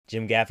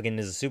Jim Gaffigan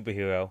is a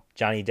superhero,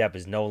 Johnny Depp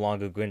is no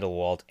longer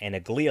Grindelwald, and a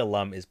Glee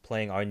alum is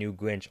playing our new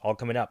Grinch, all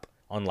coming up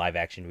on Live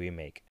Action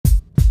Remake.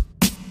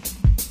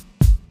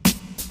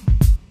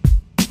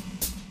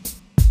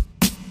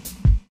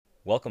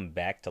 Welcome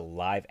back to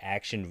Live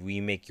Action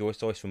Remake, your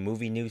source for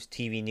movie news,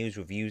 TV news,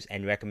 reviews,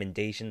 and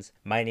recommendations.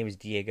 My name is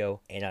Diego,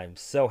 and I'm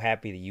so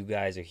happy that you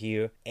guys are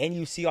here, and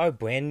you see our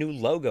brand new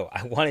logo.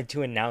 I wanted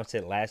to announce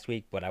it last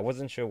week, but I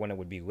wasn't sure when it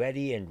would be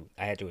ready, and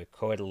I had to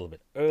record a little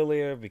bit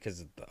earlier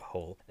because of the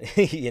whole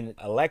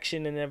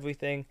election and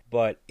everything,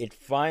 but it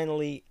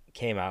finally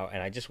came out,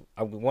 and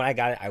when I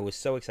got it, I was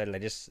so excited. I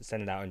just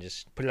sent it out and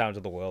just put it out into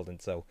the world, and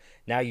so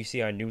now you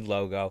see our new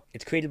logo.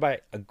 It's created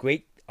by a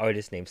great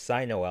artist named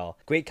Cy Noel,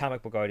 great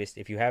comic book artist.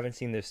 If you haven't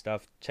seen their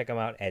stuff, check them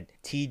out at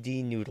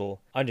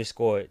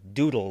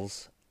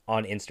tdnoodle_doodles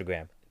on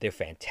Instagram. They're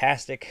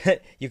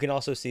fantastic. You can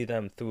also see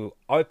them through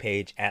our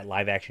page at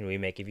Live Action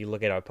Remake. If you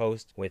look at our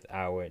post with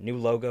our new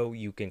logo,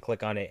 you can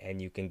click on it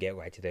and you can get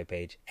right to their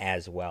page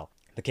as well.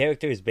 The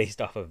character is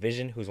based off of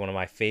Vision, who's one of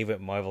my favorite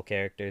Marvel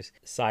characters.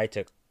 Cy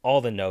took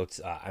all the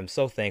notes. I'm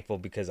so thankful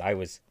because I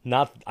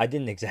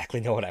didn't exactly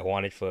know what I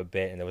wanted for a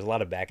bit, and there was a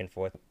lot of back and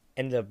forth.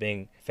 Ended up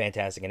being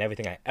fantastic and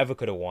everything I ever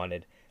could have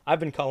wanted.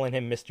 I've been calling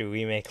him Mr.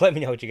 Remake. Let me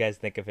know what you guys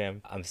think of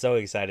him. I'm so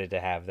excited to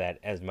have that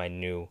as my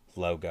new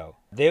logo.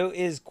 There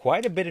is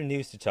quite a bit of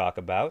news to talk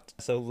about,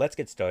 so let's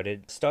get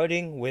started.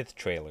 Starting with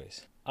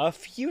trailers. A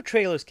few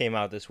trailers came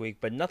out this week,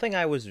 but nothing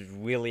I was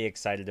really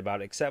excited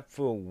about except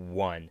for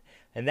one.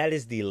 And that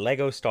is the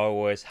LEGO Star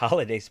Wars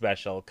Holiday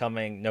Special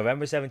coming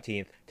November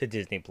 17th to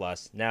Disney+.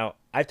 Now,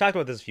 I've talked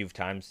about this a few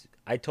times.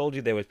 I told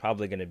you there was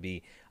probably going to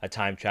be a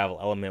time travel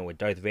element with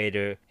Darth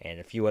Vader and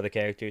a few other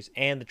characters,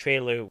 and the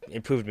trailer,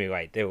 it proved me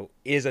right. There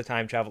is a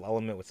time travel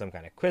element with some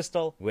kind of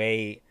crystal.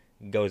 Rey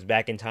goes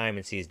back in time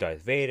and sees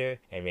Darth Vader,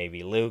 and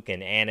maybe Luke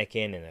and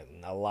Anakin and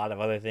a lot of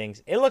other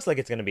things. It looks like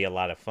it's going to be a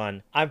lot of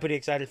fun. I'm pretty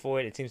excited for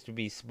it. It seems to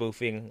be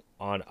spoofing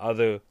on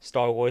other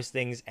Star Wars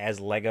things, as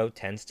LEGO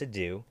tends to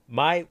do.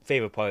 My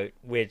favorite part,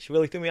 which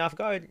really threw me off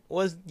guard,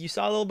 was you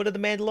saw a little bit of the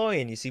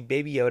Mandalorian. You see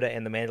Baby Yoda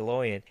and the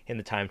Mandalorian in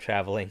the time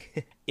traveling.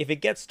 If it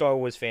gets Star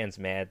Wars fans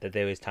mad that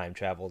there is time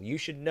travel, you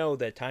should know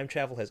that time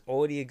travel has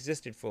already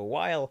existed for a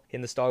while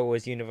in the Star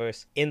Wars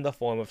universe in the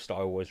form of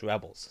Star Wars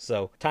Rebels.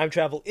 So time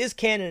travel is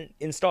canon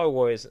in Star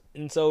Wars,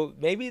 and so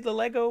maybe the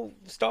LEGO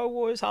Star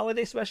Wars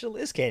Holiday Special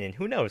is canon.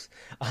 Who knows?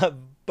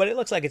 But it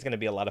looks like it's going to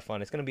be a lot of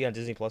fun. It's going to be on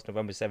Disney Plus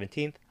November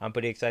 17th. I'm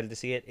pretty excited to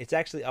see it. It's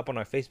actually up on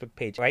our Facebook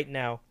page right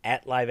now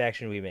at Live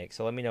Action Remake,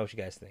 so let me know what you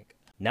guys think.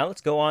 Now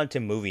let's go on to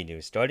movie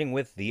news, starting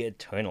with The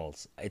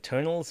Eternals.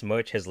 Eternals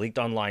merch has leaked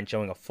online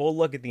showing a full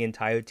look at the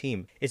entire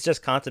team. It's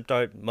just concept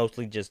art,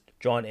 mostly just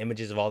drawn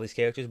images of all these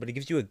characters, but it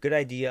gives you a good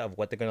idea of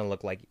what they're going to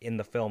look like in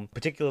the film.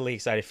 Particularly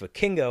excited for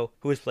Kingo,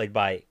 who is played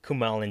by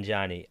Kumail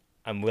Nanjiani.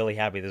 I'm really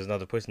happy there's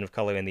another person of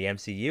color in the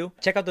MCU.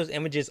 Check out those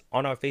images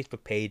on our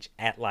Facebook page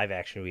at Live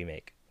Action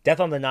Remake. Death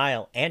on the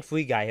Nile and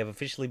Free Guy have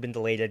officially been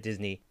delayed at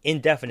Disney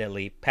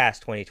indefinitely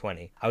past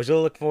 2020. I was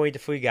really looking forward to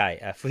Free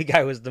Guy. Free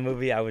Guy was the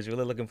movie I was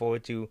really looking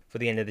forward to for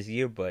the end of this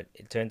year, but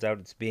it turns out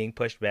it's being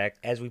pushed back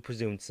as we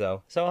presumed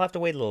so. So I'll have to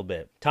wait a little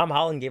bit. Tom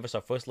Holland gave us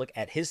our first look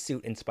at his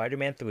suit in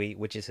Spider-Man 3,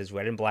 which is his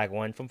red and black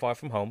one from Far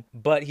From Home,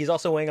 but he's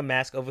also wearing a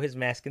mask over his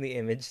mask in the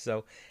image,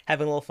 so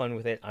having a little fun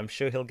with it. I'm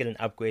sure he'll get an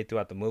upgrade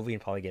throughout the movie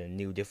and probably get a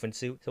new different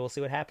suit, so we'll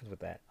see what happens with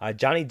that.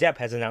 Johnny Depp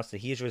has announced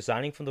that he is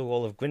resigning from the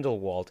role of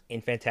Grindelwald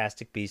in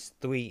Fantastic Beasts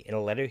 3. In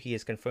a letter, he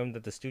has confirmed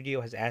that the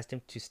studio has asked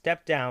him to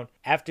step down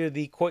after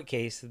the court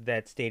case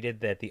that stated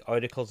that the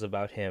articles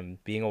about him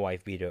being a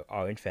wife beater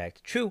are in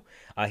fact true.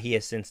 He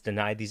has since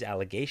denied these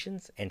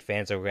allegations, and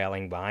fans are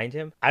rallying behind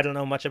him. I don't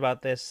know much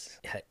about this.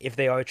 If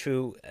they are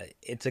true,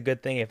 it's a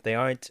good thing. If they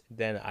aren't,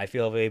 then I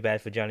feel very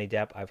bad for Johnny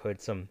Depp. I've heard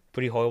some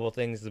pretty horrible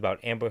things about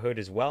Amber Heard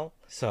as well,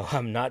 so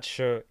I'm not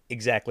sure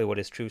exactly what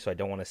is true, so I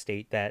don't want to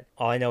state that.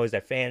 All I know is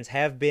that fans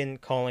have been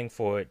calling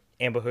for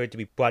Amber Heard to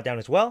be brought down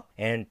as well,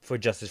 and for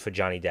justice for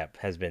Johnny Depp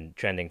has been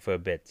trending for a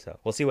bit, so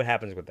we'll see what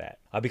happens with that.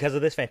 Because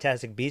of this,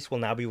 Fantastic Beasts will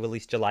now be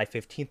released July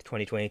 15th,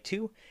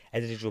 2022,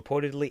 as it is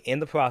reportedly in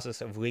the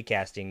process of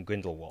recasting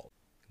Grindelwald.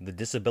 The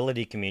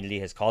disability community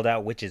has called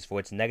out Witches for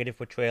its negative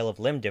portrayal of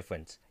limb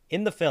difference.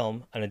 In the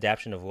film, an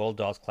adaptation of Roald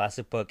Dahl's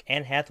classic book,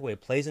 Anne Hathaway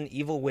plays an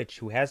evil witch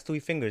who has 3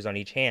 fingers on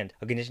each hand,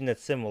 a condition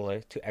that's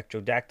similar to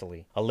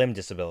ectrodactyly, a limb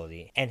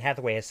disability. Anne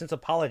Hathaway has since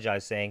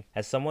apologized, saying,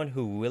 "As someone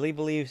who really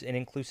believes in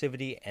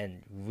inclusivity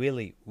and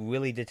really,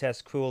 really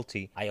detests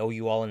cruelty, I owe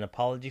you all an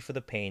apology for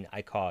the pain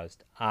I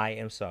caused. I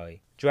am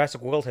sorry."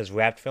 Jurassic World has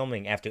wrapped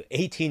filming after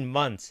 18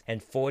 months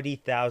and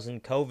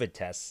 40,000 COVID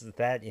tests.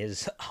 That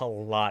is a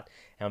lot.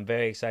 I'm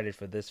very excited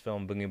for this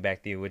film bringing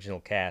back the original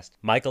cast.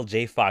 Michael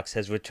J. Fox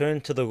has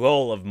returned to the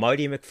role of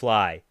Marty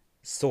McFly.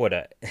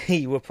 Sorta.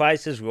 He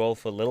reprised his role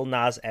for Lil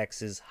Nas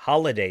X's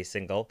holiday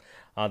single.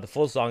 The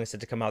full song is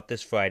set to come out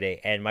this Friday,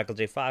 and Michael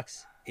J.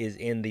 Fox is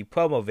in the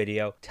promo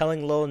video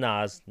telling Lil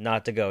Nas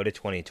not to go to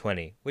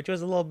 2020, which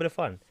was a little bit of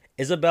fun.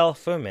 Isabelle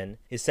Fuhrman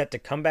is set to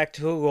come back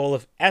to her role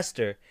of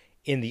Esther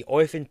in the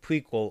orphan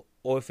prequel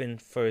Orphan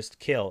First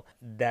Kill.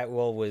 That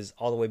role was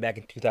all the way back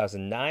in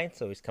 2009,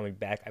 so he's coming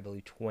back, I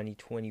believe,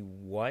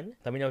 2021.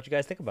 Let me know what you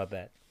guys think about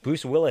that.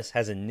 Bruce Willis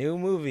has a new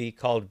movie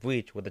called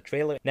Breach with a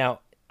trailer. Now,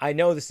 I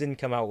know this didn't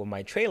come out with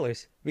my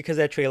trailers because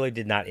that trailer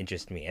did not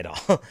interest me at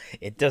all.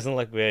 It doesn't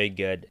look very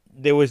good.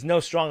 There was no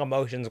strong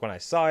emotions when I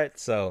saw it,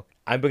 so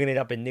I'm bringing it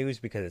up in news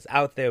because it's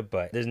out there,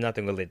 but there's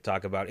nothing really to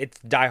talk about. It's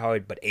Die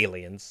Hard, but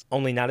aliens.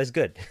 Only not as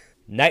good.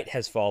 Night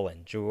Has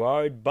Fallen.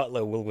 Gerard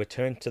Butler will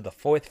return to the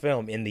fourth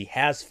film in the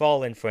Has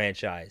Fallen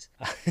franchise.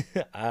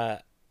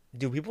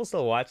 Do people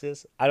still watch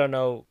this? I don't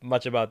know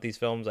much about these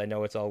films. I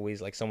know it's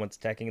always like someone's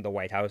attacking the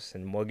White House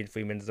and Morgan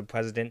Freeman's the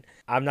president.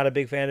 I'm not a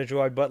big fan of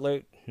Gerard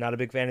Butler. Not a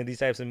big fan of these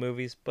types of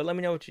movies. But let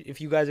me know if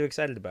you guys are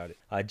excited about it.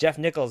 Jeff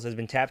Nichols has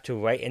been tapped to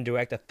write and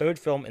direct a third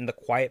film in the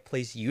Quiet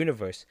Place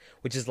universe,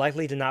 which is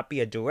likely to not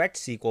be a direct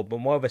sequel, but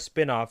more of a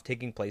spin-off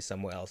taking place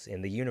somewhere else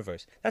in the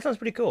universe. That sounds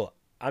pretty cool.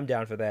 I'm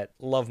down for that.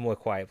 Love more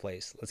Quiet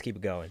Place. Let's keep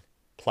it going.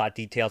 Plot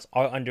details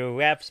are under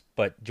wraps,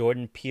 but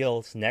Jordan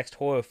Peele's next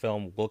horror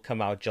film will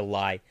come out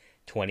July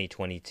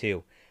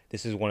 2022.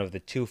 This is one of the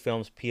 2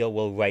 films Peele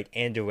will write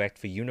and direct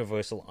for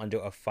Universal under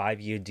a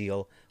 5-year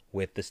deal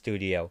with the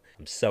studio.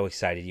 I'm so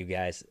excited, you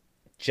guys.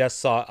 Just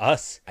saw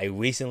Us. I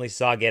recently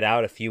saw Get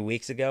Out a few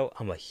weeks ago.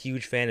 I'm a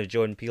huge fan of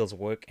Jordan Peele's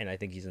work, and I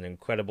think he's an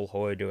incredible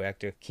horror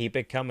director. Keep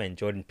it coming,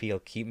 Jordan Peele.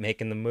 Keep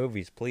making the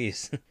movies,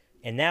 please.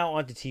 And now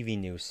on to TV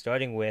news,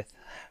 starting with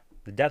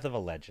the death of a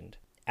legend.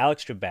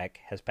 Alex Trebek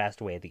has passed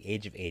away at the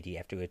age of 80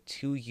 after a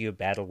 2-year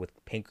battle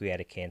with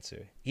pancreatic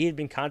cancer. He had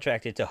been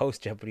contracted to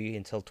host Jeopardy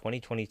until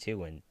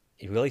 2022, and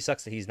it really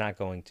sucks that he's not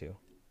going to.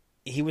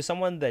 He was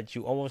someone that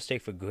you almost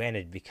take for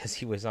granted because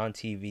he was on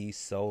TV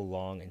so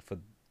long and for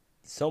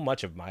so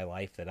much of my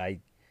life that I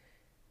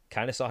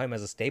kind of saw him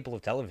as a staple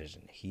of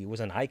television. He was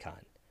an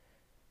icon.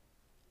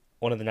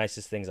 One of the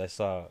nicest things I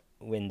saw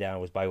written down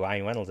was by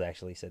Ryan Reynolds,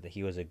 actually. He said that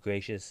he was a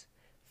gracious,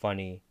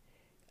 funny,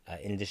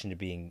 in addition to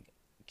being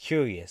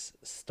curious,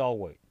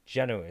 stalwart,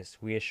 generous,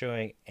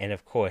 reassuring, and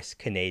of course,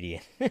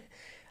 Canadian.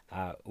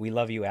 We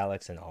love you,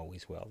 Alex, and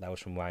always will. That was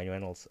from Ryan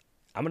Reynolds.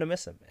 I'm going to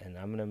miss him, and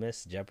I'm going to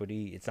miss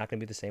Jeopardy. It's not going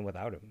to be the same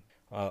without him.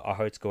 Our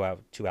hearts go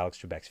out to Alex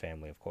Trebek's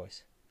family, of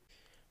course.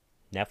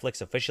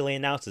 Netflix officially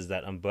announces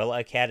that Umbrella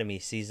Academy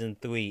Season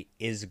 3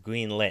 is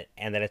greenlit,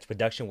 and that its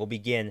production will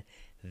begin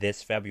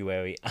this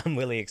February. I'm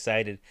really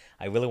excited.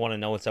 I really want to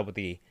know what's up with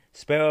the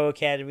Sparrow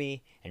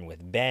Academy and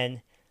with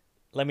Ben.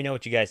 Let me know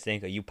what you guys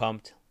think. Are you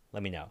pumped?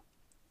 Let me know.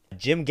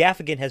 Jim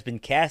Gaffigan has been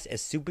cast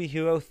as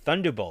superhero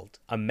Thunderbolt,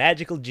 a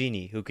magical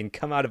genie who can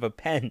come out of a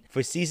pen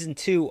for Season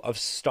 2 of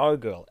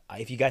Stargirl.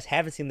 If you guys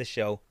haven't seen the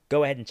show,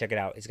 go ahead and check it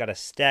out. It's got a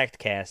stacked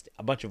cast,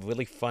 a bunch of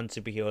really fun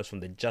superheroes from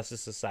the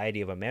Justice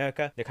Society of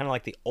America. They're kind of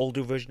like the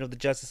older version of the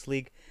Justice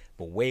League,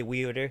 but way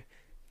weirder.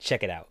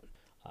 Check it out.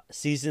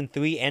 Season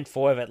 3 and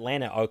 4 of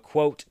Atlanta are,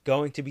 quote,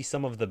 going to be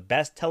some of the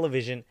best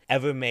television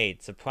ever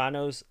made.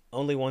 Sopranos,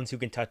 only ones who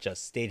can touch us,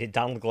 stated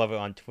Donald Glover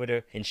on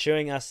Twitter,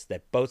 ensuring us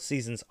that both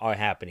seasons are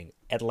happening.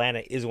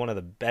 Atlanta is one of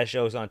the best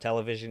shows on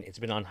television. It's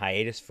been on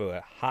hiatus for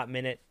a hot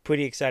minute.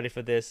 Pretty excited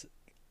for this.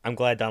 I'm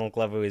glad Donald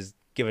Glover is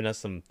giving us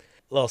some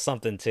little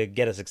something to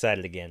get us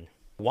excited again.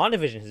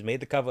 WandaVision has made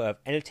the cover of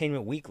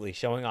Entertainment Weekly,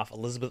 showing off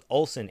Elizabeth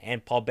Olsen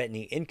and Paul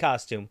Bettany in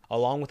costume,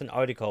 along with an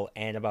article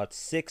and about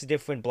 6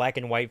 different black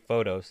and white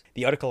photos.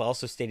 The article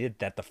also stated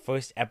that the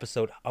first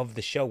episode of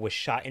the show was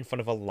shot in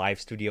front of a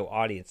live studio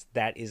audience.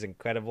 That is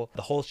incredible.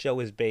 The whole show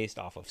is based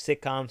off of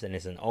sitcoms and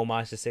is an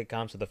homage to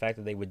sitcoms, so the fact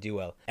that they would do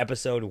an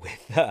episode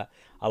with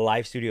a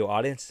live studio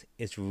audience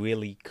is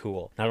really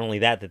cool. Not only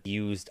that, they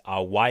used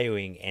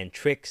wiring and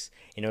tricks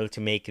in order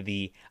to make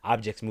the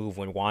objects move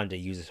when Wanda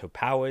uses her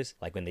powers,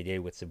 like when they did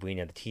with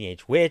Sabrina the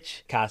Teenage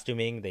Witch.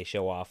 Costuming, they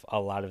show off a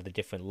lot of the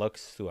different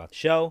looks throughout the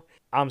show.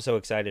 I'm so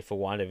excited for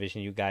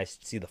WandaVision. You guys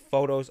see the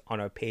photos on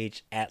our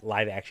page at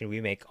Live Action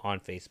Remake on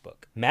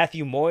Facebook.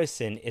 Matthew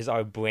Morrison is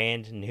our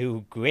brand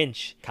new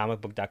Grinch.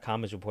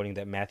 Comicbook.com is reporting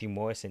that Matthew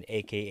Morrison,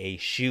 aka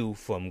Shoo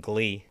from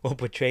Glee, will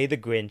portray the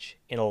Grinch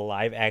in a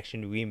live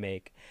action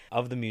remake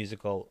of the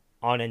musical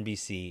on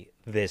NBC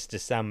this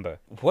December.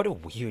 What a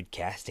weird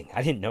casting.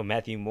 I didn't know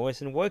Matthew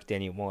Morrison worked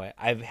anymore.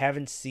 I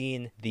haven't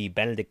seen the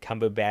Benedict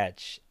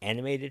Cumberbatch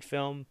animated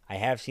film. I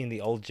have seen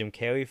the old Jim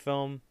Carrey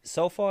film.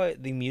 So far,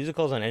 the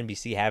musicals on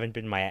NBC haven't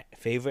been my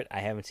favorite. I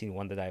haven't seen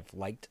one that I've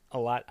liked a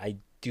lot. I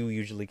do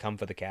usually come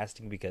for the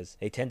casting because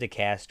they tend to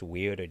cast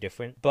weird or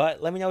different.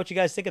 But let me know what you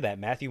guys think of that.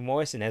 Matthew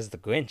Morrison as the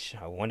Grinch.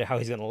 I wonder how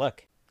he's going to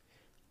look.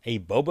 A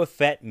Boba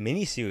Fett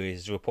miniseries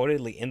is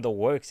reportedly in the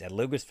works at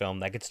Lucasfilm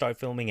that could start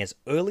filming as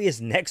early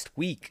as next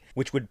week,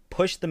 which would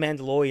push The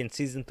Mandalorian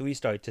Season 3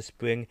 start to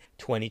spring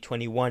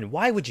 2021.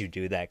 Why would you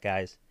do that,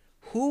 guys?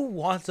 Who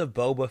wants a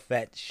Boba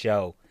Fett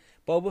show?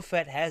 Boba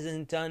Fett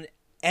hasn't done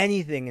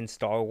anything in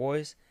Star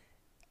Wars,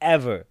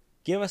 ever.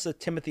 Give us a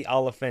Timothy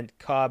Oliphant,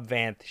 Cobb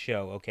Vanth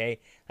show, okay?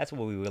 That's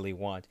what we really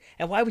want.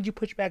 And why would you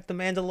push back The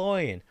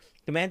Mandalorian?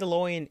 The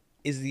Mandalorian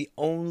is the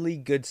only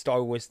good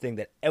Star Wars thing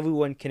that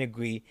everyone can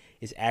agree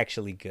is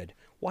actually good.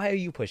 Why are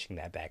you pushing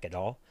that back at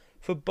all?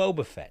 For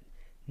Boba Fett.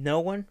 No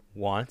one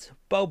wants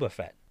Boba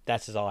Fett.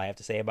 That's just all I have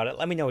to say about it.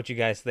 Let me know what you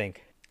guys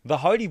think. The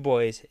Hardy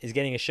Boys is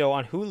getting a show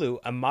on Hulu,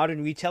 a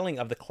modern retelling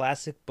of the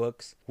classic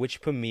books,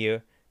 which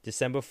premiere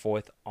December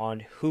 4th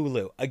on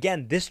Hulu.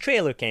 Again, this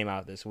trailer came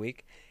out this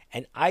week,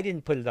 and I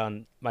didn't put it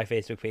on my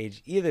Facebook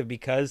page either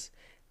because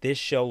this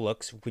show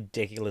looks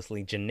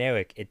ridiculously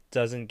generic. It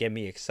doesn't get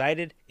me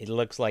excited. It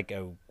looks like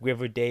a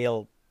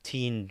Riverdale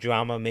teen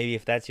drama. Maybe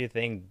if that's your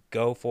thing,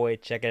 go for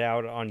it. Check it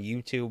out on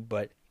YouTube.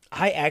 But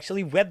I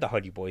actually read The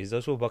Hardy Boys.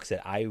 Those were books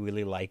that I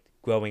really liked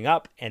growing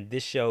up, and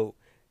this show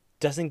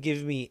doesn't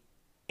give me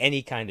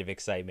any kind of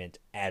excitement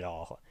at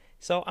all.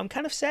 So I'm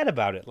kind of sad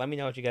about it. Let me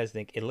know what you guys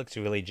think. It looks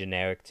really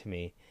generic to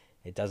me.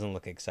 It doesn't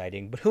look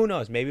exciting, but who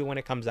knows? Maybe when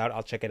it comes out,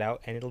 I'll check it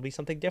out and it'll be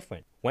something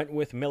different.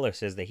 Wentworth Miller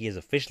says that he is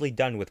officially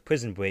done with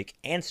Prison Break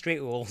and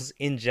straight roles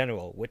in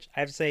general, which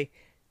I have to say,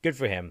 good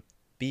for him.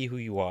 Be who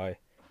you are.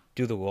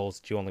 Do the roles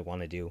that you only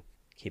want to do.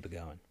 Keep it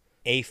going.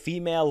 A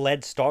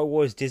female-led Star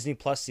Wars Disney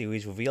Plus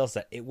series reveals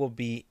that it will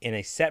be in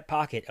a set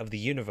pocket of the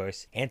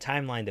universe and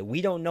timeline that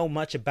we don't know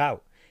much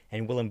about,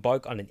 and will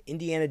embark on an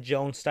Indiana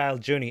Jones-style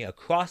journey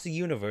across the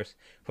universe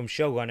from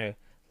showrunner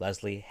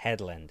Leslie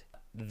Headland.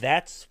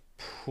 That's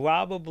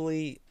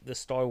probably the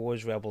Star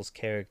Wars Rebels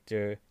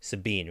character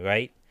Sabine,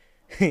 right?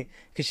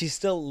 Because she's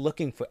still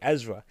looking for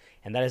Ezra,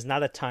 and that is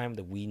not a time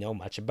that we know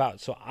much about.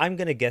 So I'm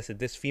going to guess that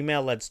this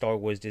female-led Star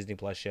Wars Disney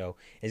Plus show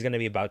is going to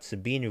be about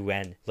Sabine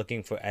Wren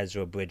looking for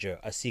Ezra Bridger,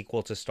 a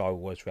sequel to Star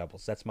Wars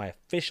Rebels. That's my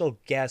official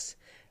guess.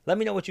 Let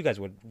me know what you guys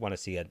would want to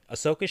see. An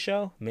Ahsoka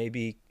show?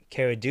 Maybe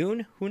Cara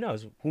Dune? Who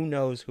knows? Who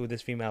knows who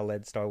this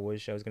female-led Star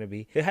Wars show is going to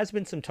be? There has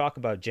been some talk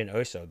about Jyn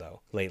Erso,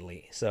 though,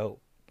 lately. So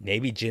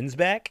maybe Jyn's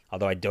back?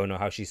 Although I don't know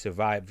how she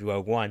survived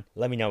Rogue One.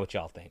 Let me know what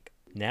y'all think.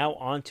 Now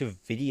on to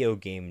video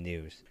game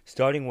news.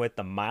 Starting with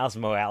the Miles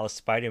Morales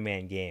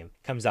Spider-Man game.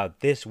 Comes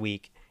out this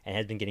week and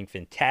has been getting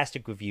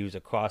fantastic reviews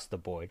across the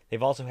board.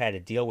 They've also had a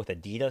deal with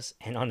Adidas,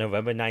 and on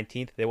November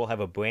 19th, they will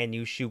have a brand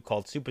new shoe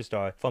called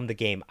Superstar from the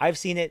game. I've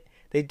seen it.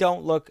 They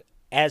don't look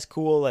as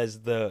cool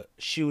as the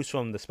shoes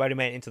from the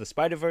Spider-Man Into the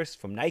Spider-Verse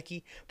from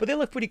Nike, but they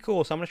look pretty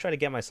cool, so I'm going to try to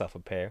get myself a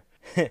pair.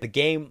 The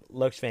game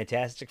looks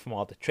fantastic from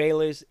all the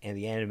trailers and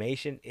the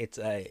animation. It's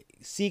a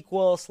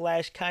sequel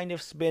slash kind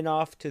of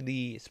spin-off to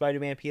the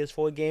Spider-Man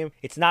PS4 game.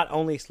 It's not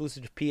only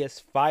exclusive to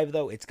PS5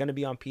 though, it's going to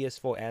be on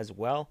PS4 as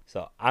well.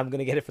 So I'm going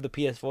to get it for the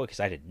PS4 because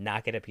I did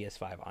not get a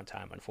PS5 on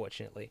time,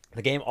 unfortunately.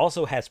 The game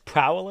also has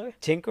Prowler,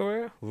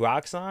 Tinkerer,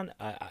 Roxxon,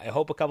 I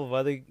hope a couple of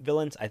other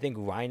villains. I think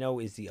Rhino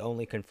is the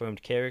only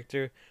confirmed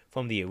character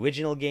from the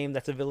original game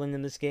that's a villain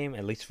in this game,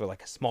 at least for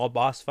like a small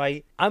boss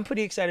fight. I'm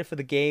pretty excited for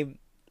the game.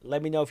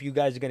 Let me know if you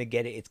guys are going to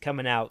get it. It's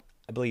coming out,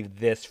 I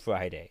believe, this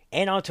Friday.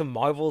 And on to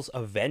Marvel's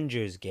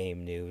Avengers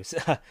game news.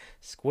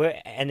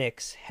 Square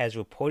Enix has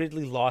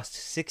reportedly lost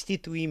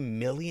 $63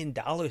 million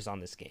on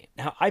this game.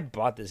 Now, I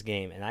bought this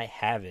game and I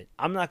have it.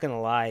 I'm not going to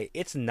lie,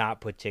 it's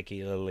not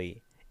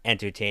particularly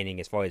entertaining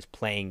as far as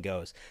playing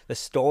goes. The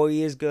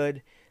story is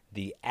good,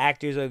 the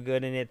actors are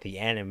good in it, the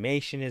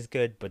animation is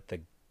good, but the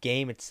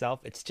game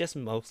itself, it's just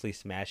mostly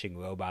smashing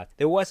robots.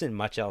 There wasn't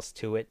much else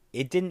to it.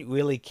 It didn't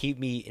really keep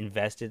me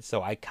invested,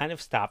 so I kind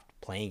of stopped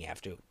playing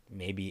after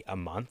maybe a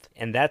month.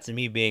 And that's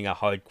me being a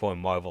hardcore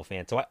Marvel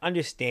fan, so I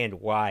understand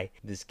why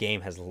this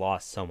game has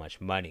lost so much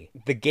money.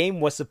 The game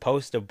was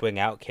supposed to bring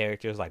out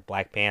characters like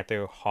Black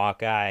Panther,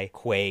 Hawkeye,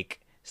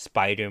 Quake,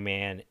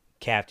 Spider-Man,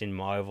 Captain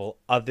Marvel,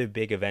 other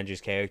big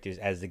Avengers characters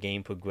as the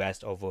game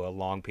progressed over a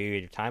long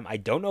period of time. I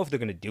don't know if they're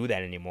going to do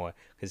that anymore,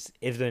 because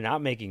if they're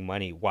not making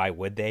money, why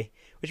would they?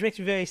 Which makes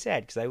me very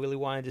sad, because I really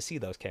wanted to see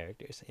those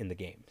characters in the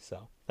game.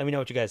 So let me know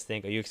what you guys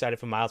think. Are you excited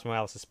for Miles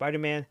Morales as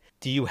Spider-Man?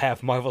 Do you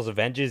have Marvel's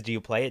Avengers? Do you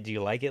play it? Do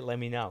you like it? Let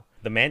me know.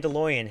 The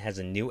Mandalorian has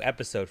a new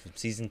episode from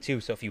Season 2,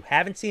 so if you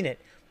haven't seen it,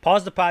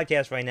 pause the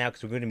podcast right now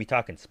because we're going to be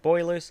talking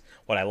spoilers,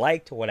 what I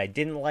liked, what I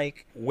didn't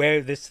like,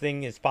 where this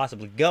thing is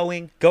possibly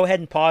going. Go ahead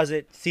and pause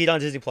it, see it on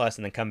Disney Plus,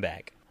 and then come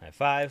back. All right,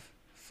 5,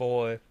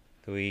 4,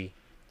 3,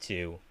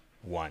 2,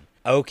 1.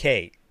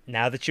 Okay,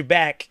 now that you're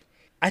back,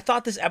 I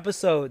thought this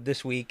episode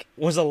this week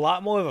was a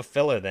lot more of a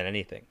filler than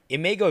anything. It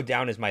may go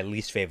down as my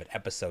least favorite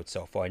episode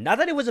so far. Not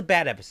that it was a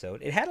bad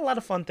episode. It had a lot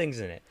of fun things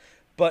in it.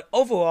 But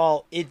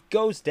overall, it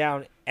goes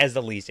down as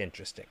the least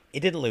interesting.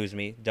 It didn't lose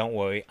me. Don't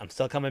worry. I'm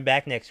still coming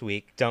back next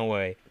week. Don't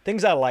worry.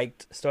 Things I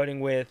liked,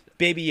 starting with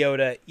Baby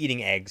Yoda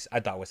eating eggs, I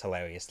thought was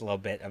hilarious. A little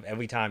bit of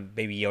every time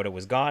Baby Yoda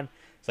was gone,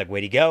 it's like,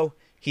 where'd he go?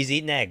 He's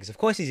eating eggs. Of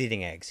course he's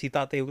eating eggs. He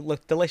thought they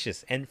looked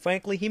delicious. And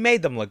frankly, he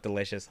made them look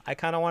delicious. I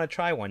kind of want to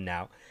try one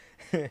now.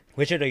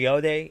 Richard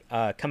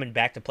Ayoade coming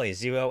back to play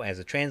Zero as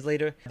a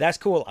translator. That's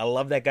cool. I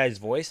love that guy's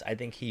voice. I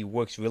think he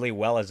works really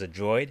well as a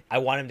droid. I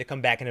want him to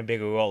come back in a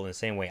bigger role in the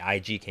same way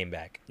IG came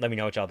back. Let me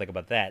know what y'all think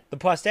about that. The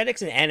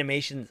prosthetics and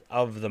animations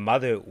of the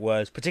mother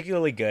was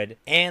particularly good,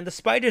 and the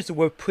spiders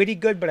were pretty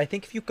good, but I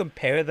think if you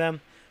compare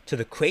them to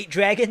the Crate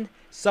Dragon,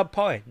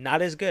 subpar,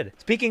 not as good.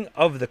 Speaking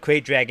of the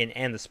Crate Dragon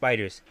and the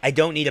spiders, I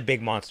don't need a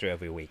big monster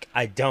every week.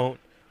 I don't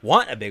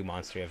want a big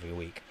monster every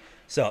week.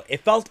 So it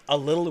felt a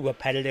little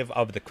repetitive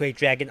of the Crate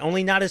Dragon,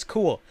 only not as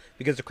cool,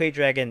 because the Crate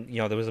Dragon, you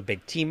know, there was a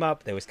big team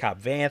up, there was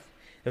Cop Vanth,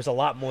 There's a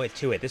lot more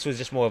to it. This was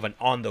just more of an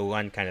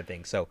on-the-run kind of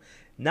thing. So,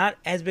 not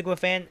as big of a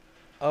fan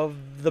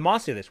of the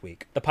monster this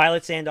week. The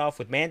pilot standoff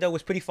with Mando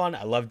was pretty fun.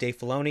 I love Dave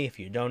Filoni. If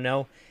you don't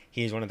know,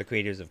 he's one of the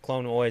creators of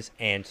Clone Wars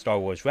and Star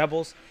Wars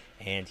Rebels,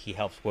 and he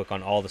helps work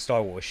on all the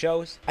Star Wars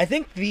shows. I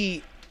think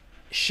the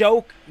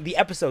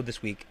episode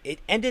this week, it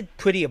ended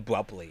pretty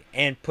abruptly,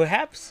 and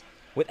perhaps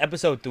with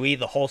episode 3,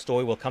 the whole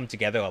story will come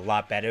together a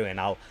lot better, and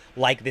I'll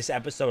like this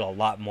episode a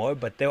lot more,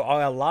 but there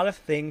are a lot of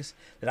things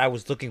that I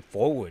was looking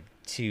forward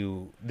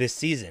to this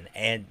season,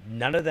 and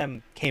none of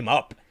them came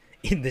up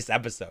in this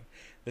episode.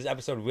 This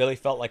episode really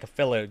felt like a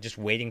filler, just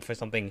waiting for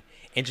something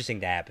interesting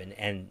to happen,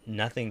 and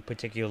nothing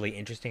particularly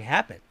interesting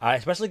happened.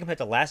 Especially compared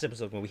to last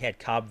episode when we had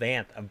Cobb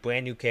Vanth, a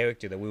brand new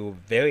character that we were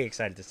very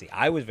excited to see.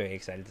 I was very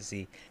excited to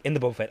see in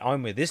the Boba Fett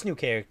armor. This new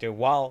character,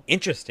 while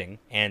interesting,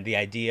 and the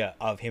idea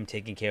of him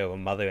taking care of a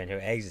mother and her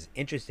eggs is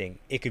interesting,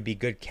 it could be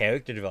good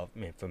character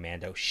development for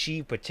Mando.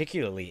 She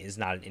particularly is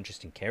not an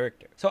interesting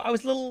character. So I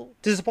was a little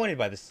disappointed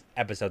by this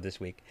episode this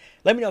week.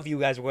 Let me know if you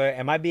guys were.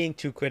 Am I being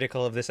too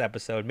critical of this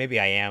episode? Maybe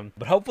I am.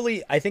 But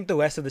hopefully, I think the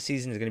rest of the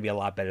season is going to be a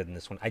lot better than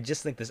this one. I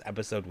just think this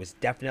episode was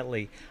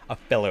definitely a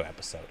filler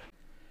episode.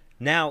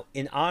 Now,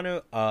 in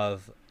honor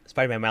of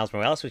Spider-Man Miles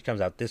Morales, which comes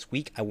out this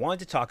week, I wanted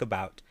to talk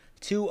about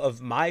two of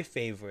my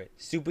favorite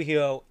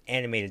superhero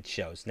animated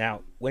shows.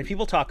 Now, when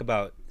people talk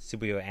about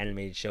superhero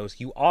animated shows,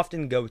 you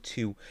often go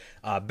to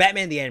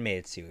Batman the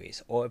Animated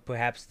Series, or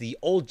perhaps the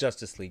old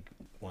Justice League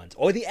ones,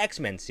 or the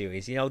X-Men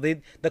series,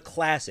 the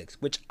classics,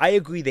 which I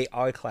agree they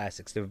are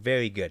classics. They're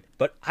very good.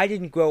 But I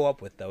didn't grow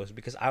up with those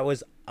because I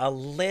was a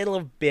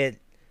little bit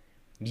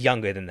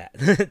younger than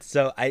that.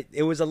 So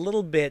it was a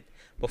little bit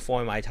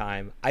before my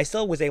time. I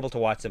still was able to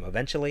watch them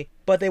eventually,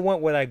 but they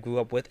weren't what I grew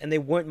up with, and they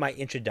weren't my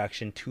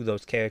introduction to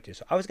those characters.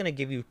 So I was going to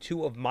give you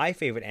two of my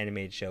favorite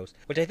animated shows,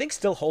 which I think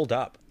still hold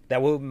up,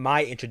 that were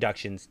my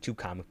introductions to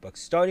comic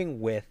books, starting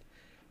with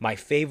my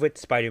favorite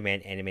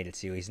Spider-Man animated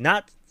series,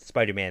 not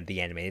Spider-Man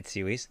the Animated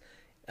Series.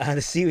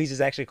 The series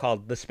is actually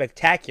called The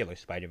Spectacular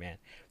Spider-Man.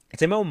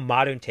 It's a more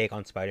modern take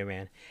on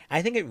Spider-Man.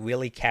 I think it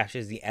really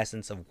captures the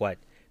essence of what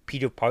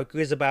Peter Parker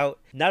is about.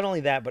 Not only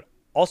that, but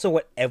also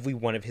what every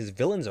one of his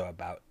villains are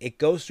about. It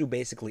goes through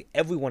basically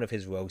every one of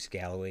his rogues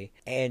gallery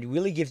and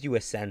really gives you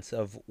a sense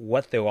of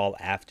what they're all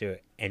after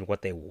and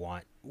what they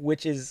want,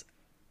 which is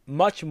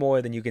much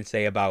more than you can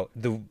say about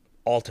the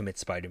Ultimate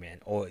Spider-Man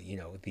or,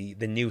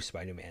 the new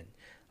Spider-Man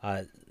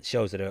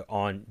shows that are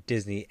on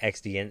Disney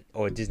XD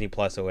or Disney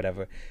Plus or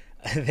whatever.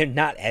 They're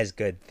not as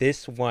good.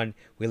 This one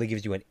really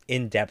gives you an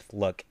in-depth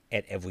look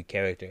at every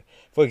character.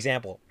 For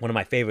example, one of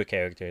my favorite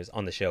characters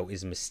on the show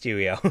is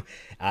Mysterio,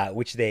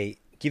 which they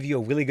give you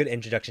a really good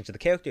introduction to the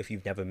character if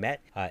you've never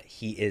met.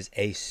 He is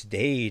a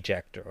stage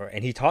actor,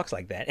 and he talks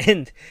like that.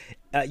 And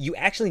you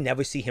actually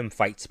never see him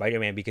fight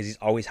Spider-Man because he's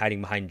always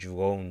hiding behind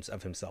drones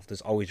of himself.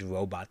 There's always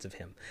robots of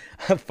him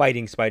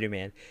fighting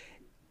Spider-Man.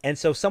 And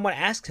so someone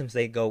asks him,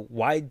 they go,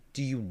 why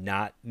do you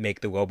not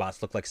make the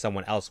robots look like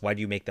someone else? Why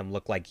do you make them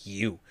look like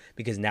you?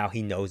 Because now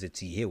he knows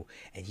it's you.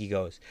 And he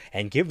goes,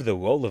 and give the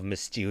role of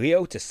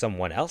Mysterio to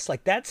someone else?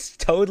 Like, that's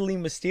totally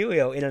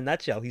Mysterio in a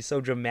nutshell. He's so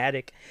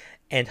dramatic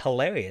and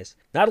hilarious.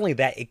 Not only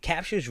that, it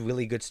captures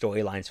really good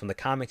storylines from the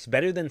comics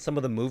better than some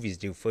of the movies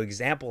do. For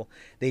example,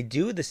 they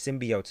do the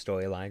symbiote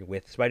storyline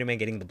with Spider-Man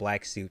getting the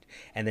black suit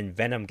and then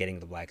Venom getting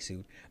the black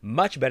suit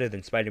much better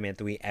than Spider-Man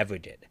 3 ever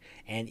did.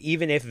 And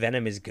even if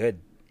Venom is good,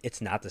 it's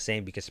not the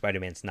same because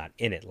Spider-Man's not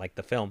in it, like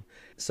the film.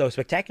 So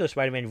Spectacular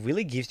Spider-Man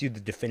really gives you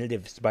the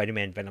definitive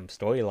Spider-Man Venom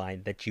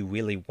storyline that you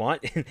really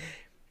want.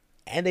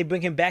 And they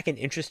bring him back in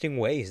interesting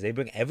ways. They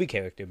bring every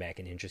character back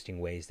in interesting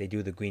ways. They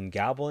do the Green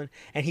Goblin,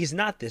 and he's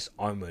not this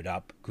armored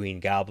up Green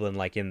Goblin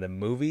like in the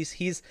movies.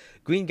 He's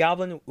Green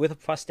Goblin with a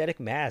prosthetic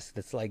mask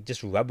that's like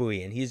just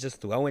rubbery, and he's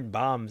just throwing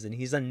bombs, and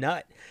he's a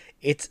nut.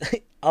 It's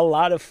a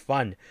lot of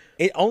fun.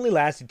 It only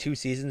lasted 2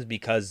 seasons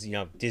because,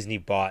 Disney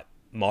bought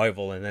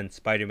Marvel, and then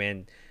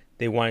Spider-Man,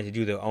 they wanted to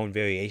do their own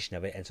variation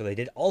of it, and so they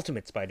did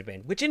Ultimate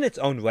Spider-Man, which in its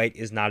own right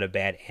is not a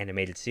bad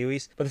animated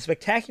series, but the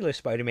Spectacular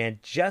Spider-Man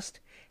just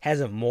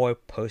has a more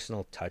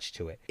personal touch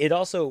to it. It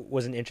also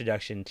was an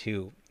introduction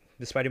to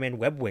the Spider-Man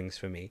web wings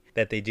for me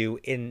that they do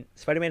in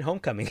Spider-Man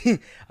Homecoming.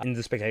 In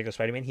the Spectacular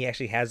Spider-Man, he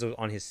actually has those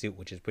on his suit,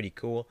 which is pretty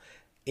cool.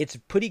 It's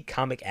pretty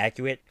comic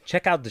accurate.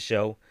 Check out the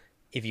show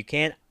if you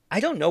can. I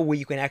don't know where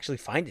you can actually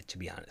find it, to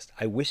be honest.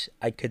 I wish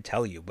I could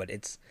tell you, but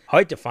it's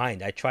hard to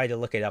find. I try to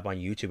look it up on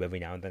YouTube every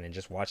now and then and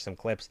just watch some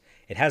clips.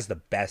 It has the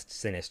best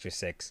Sinister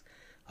Six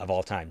of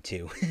all time,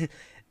 too.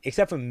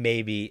 Except for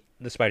maybe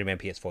the Spider-Man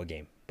PS4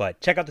 game. But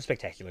check out the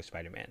Spectacular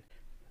Spider-Man.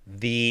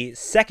 The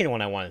second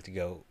one I wanted to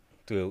go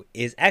through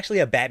is actually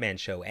a Batman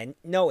show. And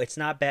no, it's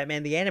not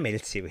Batman the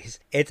Animated Series.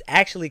 It's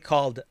actually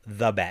called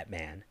The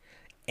Batman.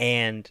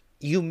 And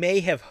you may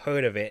have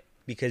heard of it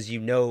because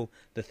the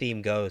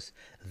theme goes,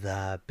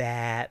 The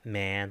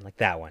Batman, like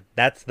that one.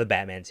 That's the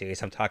Batman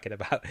series I'm talking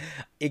about.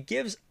 It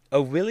gives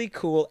a really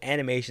cool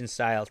animation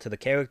style to the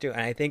character,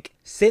 and I think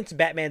since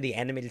Batman the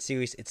Animated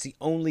Series, it's the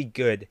only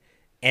good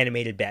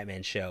animated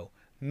Batman show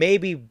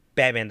maybe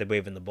Batman the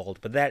Brave and the Bold,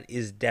 but that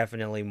is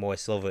definitely more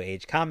Silver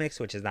Age comics,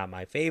 which is not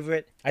my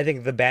favorite. I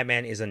think the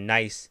Batman is a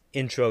nice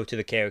intro to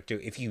the character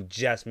if you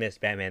just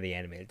missed Batman the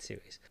Animated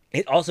Series.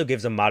 It also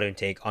gives a modern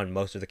take on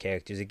most of the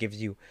characters. It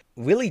gives you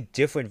really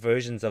different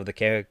versions of the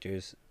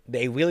characters.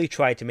 They really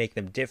try to make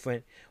them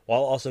different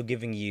while also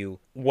giving you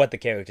what the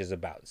character's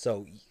about.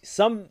 So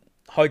some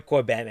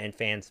hardcore Batman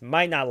fans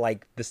might not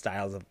like the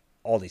styles of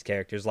all these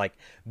characters. Like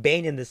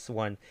Bane in this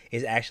one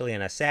is actually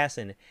an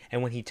assassin,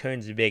 and when he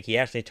turns big, he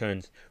actually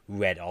turns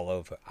red all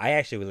over. I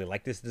actually really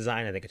like this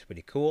design. I think it's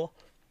pretty cool.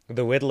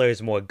 The Riddler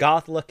is more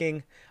goth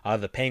looking.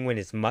 The Penguin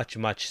is much,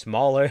 much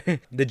smaller.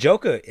 The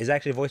Joker is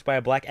actually voiced by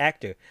a black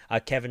actor,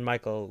 Kevin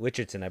Michael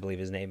Richardson, I believe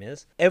his name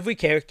is. Every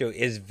character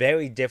is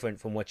very different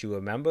from what you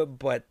remember,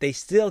 but they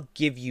still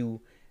give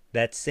you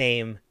that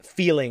same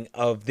feeling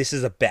of this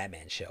is a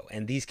Batman show,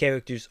 and these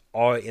characters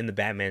are in the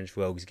Batman's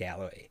Rogues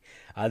Gallery.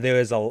 There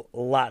is a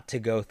lot to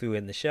go through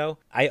in the show.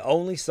 I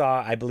only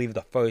saw, I believe,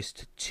 the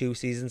first 2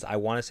 seasons. I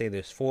want to say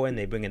there's 4, and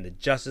they bring in the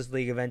Justice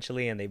League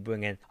eventually, and they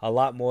bring in a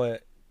lot more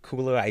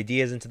cooler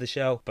ideas into the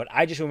show. But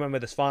I just remember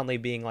this fondly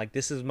being like,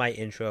 this is my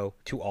intro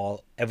to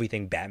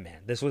everything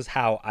Batman. This was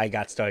how I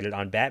got started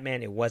on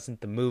Batman. It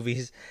wasn't the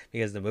movies,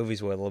 because the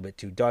movies were a little bit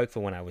too dark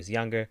for when I was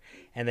younger.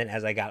 And then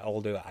as I got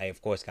older, I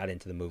of course got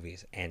into the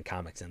movies and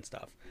comics and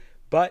stuff.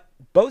 But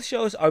both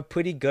shows are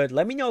pretty good.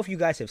 Let me know if you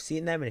guys have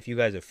seen them and if you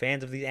guys are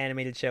fans of these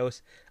animated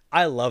shows.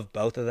 I love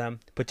both of them,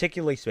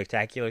 particularly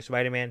Spectacular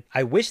Spider-Man.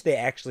 I wish they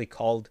actually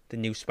called the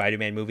new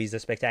Spider-Man movies the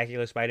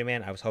Spectacular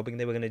Spider-Man. I was hoping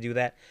they were going to do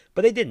that,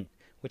 but they didn't,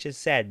 which is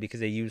sad because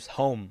they use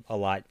home a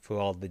lot for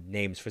all the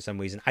names for some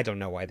reason. I don't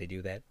know why they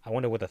do that. I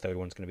wonder what the third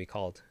one's going to be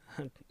called.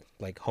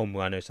 Like Home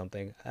Run or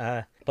something.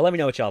 But let me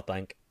know what y'all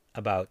think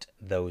about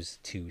those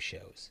 2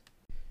 shows.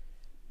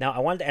 Now, I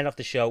wanted to end off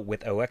the show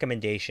with a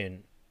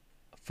recommendation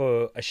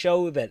for a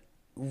show that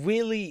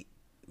really,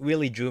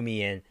 really drew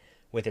me in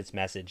with its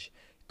message,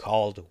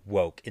 called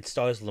Woke. It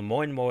stars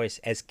Lamorne Morris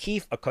as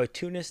Keith, a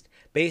cartoonist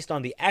based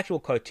on the actual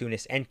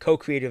cartoonist and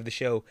co-creator of the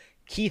show,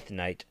 Keith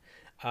Knight.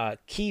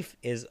 Keith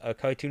is a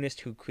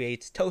cartoonist who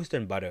creates Toast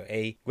and Butter,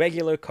 a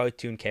regular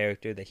cartoon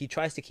character that he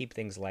tries to keep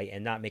things light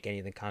and not make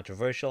anything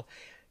controversial.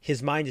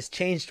 His mind is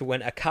changed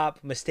when a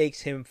cop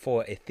mistakes him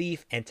for a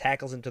thief and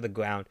tackles him to the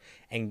ground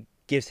and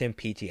gives him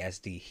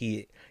PTSD.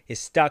 He is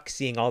stuck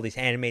seeing all these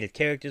animated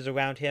characters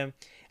around him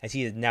as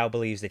he now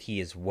believes that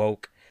he is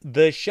woke.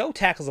 The show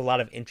tackles a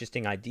lot of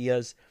interesting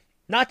ideas,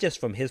 not just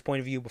from his point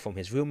of view, but from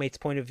his roommate's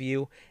point of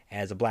view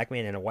as a black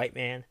man and a white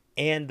man.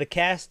 And the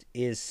cast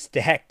is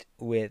stacked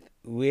with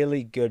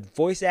really good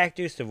voice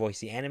actors to voice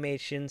the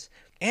animations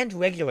and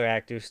regular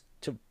actors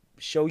to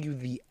show you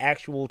the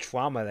actual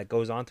trauma that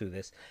goes on through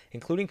this,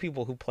 including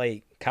people who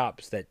play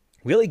cops that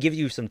really give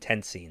you some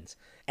tense scenes.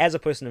 As a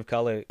person of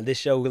color, this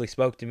show really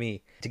spoke to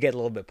me. To get a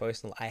little bit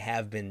personal, I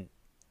have been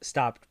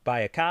stopped by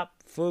a cop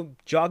for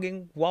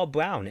jogging while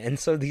brown, and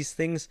so these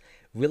things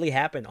really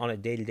happen on a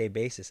day-to-day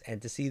basis,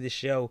 and to see the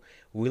show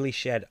really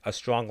shed a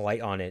strong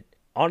light on it,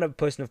 on a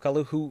person of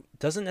color who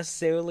doesn't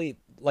necessarily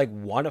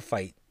want to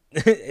fight,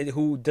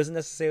 who doesn't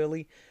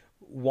necessarily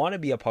want to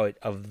be a part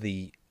of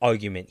the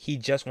argument. He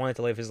just wanted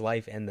to live his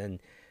life and then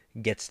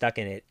get stuck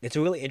in it. It's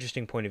a really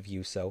interesting point of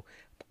view, so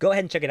go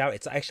ahead and check it out.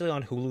 It's actually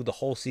on Hulu the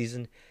whole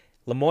season.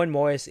 Lamorne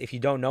Morris, if you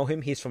don't know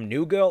him, he's from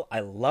New Girl. I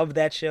love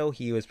that show.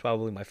 He was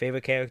probably my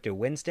favorite character,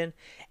 Winston,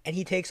 and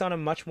he takes on a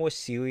much more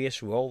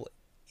serious role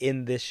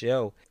in this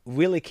show.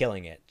 Really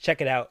killing it. Check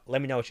it out.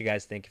 Let me know what you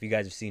guys think if you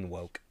guys have seen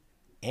Woke.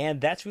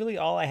 And that's really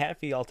all I have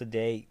for y'all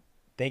today.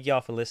 Thank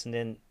y'all for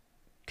listening.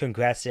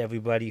 Congrats to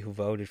everybody who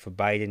voted for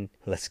Biden.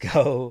 Let's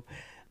go.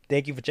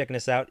 Thank you for checking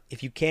us out.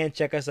 If you can,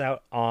 check us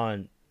out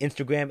on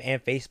Instagram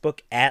and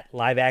Facebook at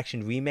Live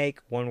Action Remake,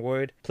 one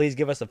word. Please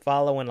give us a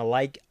follow and a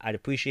like. I'd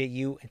appreciate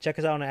you. And check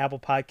us out on Apple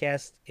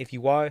Podcasts. If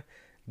you are,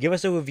 give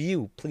us a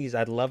review. Please,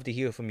 I'd love to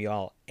hear from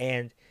y'all.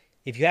 And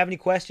if you have any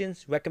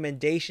questions,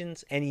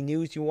 recommendations, any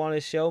news you want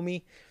to show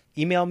me,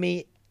 email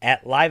me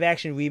at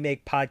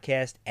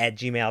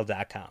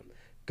liveactionremakepodcast@gmail.com.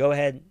 Go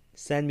ahead,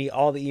 send me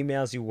all the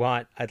emails you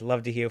want. I'd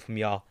love to hear from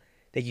y'all.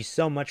 Thank you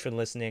so much for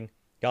listening.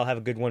 Y'all have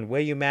a good one.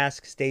 Wear your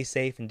mask, stay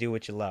safe, and do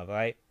what you love, all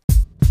right?